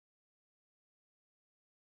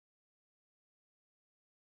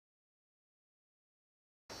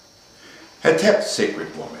Hetep,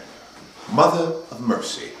 sacred woman, mother of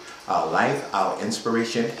mercy, our life, our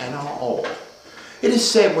inspiration, and our all. It is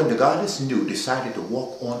said when the goddess Nu decided to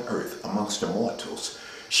walk on earth amongst the mortals,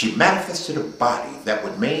 she manifested a body that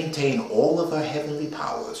would maintain all of her heavenly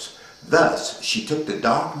powers. Thus, she took the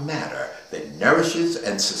dark matter that nourishes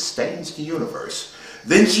and sustains the universe.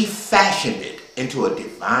 Then she fashioned it into a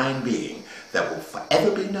divine being that will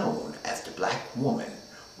forever be known as the Black Woman,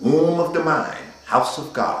 womb of the mind, house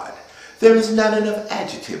of God. There is not enough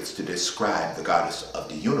adjectives to describe the goddess of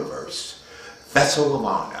the universe, vessel of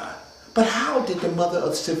honor. But how did the mother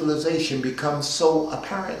of civilization become so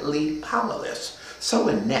apparently powerless, so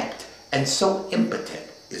inept, and so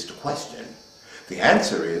impotent is the question. The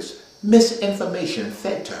answer is misinformation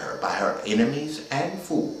fed to her by her enemies and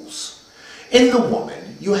fools. In the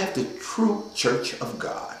woman, you have the true church of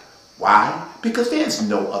God. Why? Because there's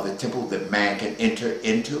no other temple that man can enter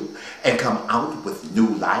into and come out with new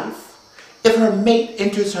life. If her mate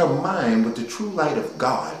enters her mind with the true light of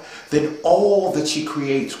God, then all that she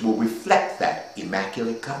creates will reflect that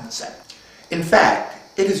immaculate concept. In fact,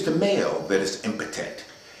 it is the male that is impotent.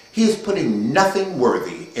 He is putting nothing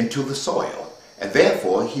worthy into the soil, and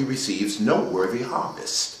therefore he receives no worthy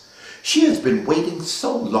harvest. She has been waiting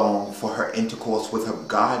so long for her intercourse with her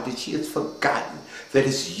God that she has forgotten that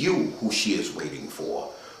it's you who she is waiting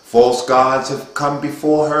for. False gods have come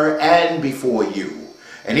before her and before you,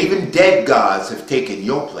 and even dead gods have taken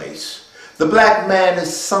your place. The black man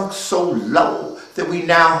is sunk so low that we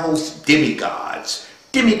now host demigods.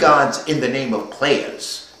 Demigods in the name of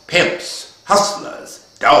players, pimps, hustlers,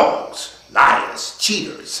 dogs, liars,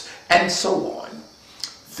 cheaters, and so on.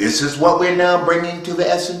 This is what we're now bringing to the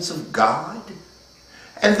essence of God?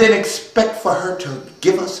 And then expect for her to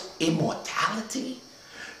give us immortality?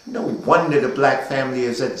 No wonder the black family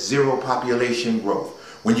is at zero population growth.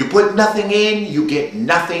 When you put nothing in, you get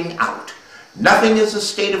nothing out. Nothing is a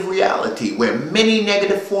state of reality where many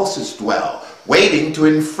negative forces dwell, waiting to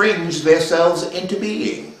infringe themselves into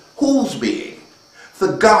being. Whose being?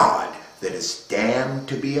 The God that is damned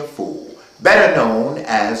to be a fool, better known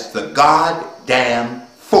as the goddamn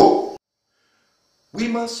fool. We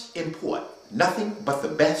must import nothing but the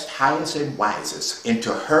best, highest, and wisest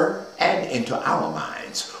into her and into our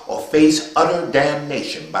minds, or face utter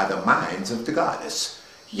damnation by the minds of the goddess.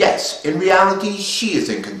 Yes, in reality, she is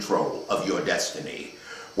in control of your destiny.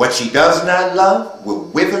 What she does not love will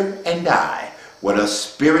wither and die. What her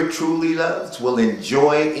spirit truly loves will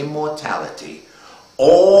enjoy immortality.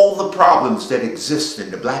 All the problems that exist in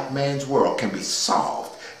the black man's world can be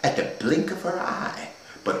solved at the blink of her eye,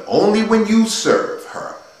 but only when you serve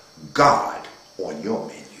her, God, on your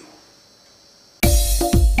menu.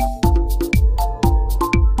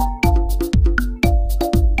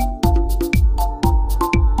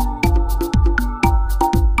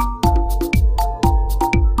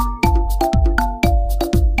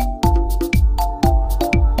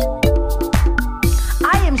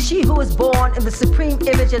 She who is born in the supreme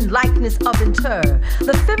image and likeness of Inter,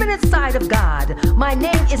 the feminine side of God. My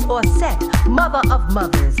name is Auset, mother of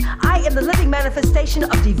mothers. I am the living manifestation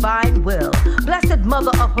of divine will. Blessed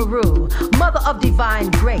mother of Hru, mother of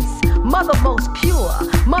divine grace, mother most pure,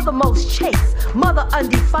 mother most chaste, mother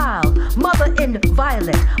undefiled, mother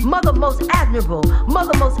inviolate, mother most admirable,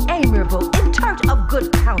 mother most amiable, intert of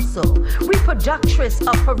good counsel, reproductress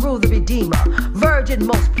of Hru the Redeemer, virgin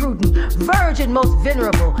most prudent, virgin most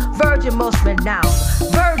venerable, virgin most renowned,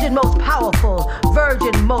 virgin most powerful,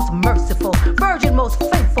 virgin most merciful, virgin most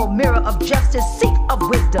faithful, mirror of justice, seat of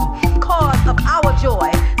wisdom, cause of our joy,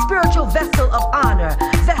 spiritual vessel of honor,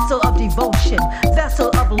 vessel of devotion, vessel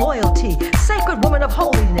of loyalty, sacred woman of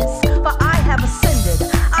holiness. For I have ascended,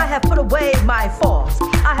 I have put away my faults,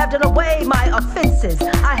 I have done away my offenses,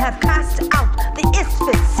 I have cast out the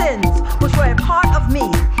isphid sins which were a part of me.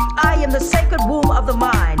 I am the sacred womb of the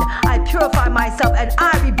mind. I purify myself and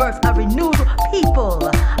I rebirth a renewed people.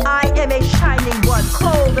 I am a shining one,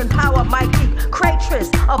 clothed in power, mighty creatress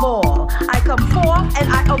of all. I come forth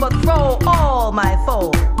and I overthrow all my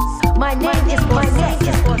foes. My name is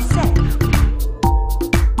Auset,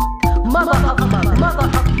 mother of mother, mother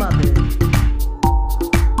of mothers.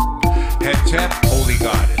 Hetep, holy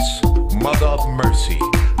goddess, mother of mercy,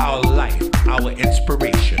 our life, our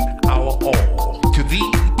inspiration, our all. To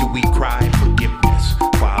thee do we cry forgiveness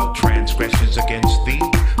for our transgressions against thee.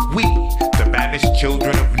 We,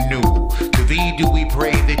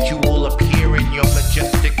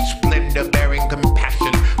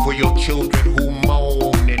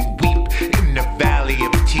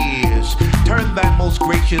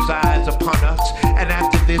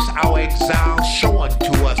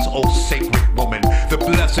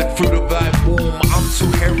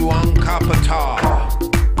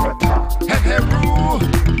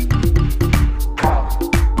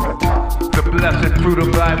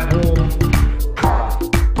 womb.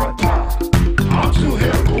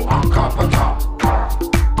 Amsy-Hru,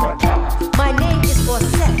 My name is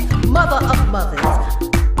Auset, mother of mothers.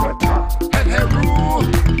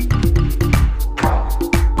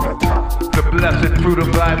 The blessed fruit of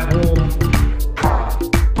thy womb.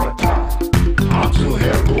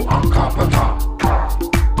 Amsy-Hru,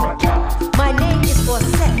 My name is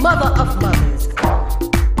Auset, mother of mothers.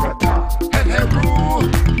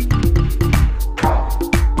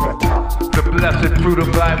 The blessed fruit of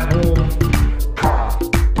thy womb.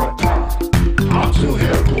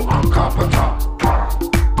 Amsy-Hru,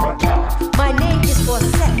 My name is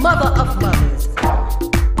Auset, mother of mothers.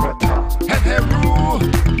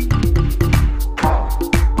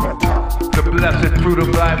 The blessed fruit of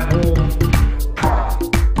thy womb.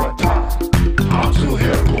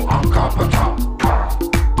 Amsy-Hru,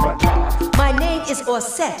 My name is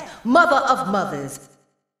Auset, mother of mothers.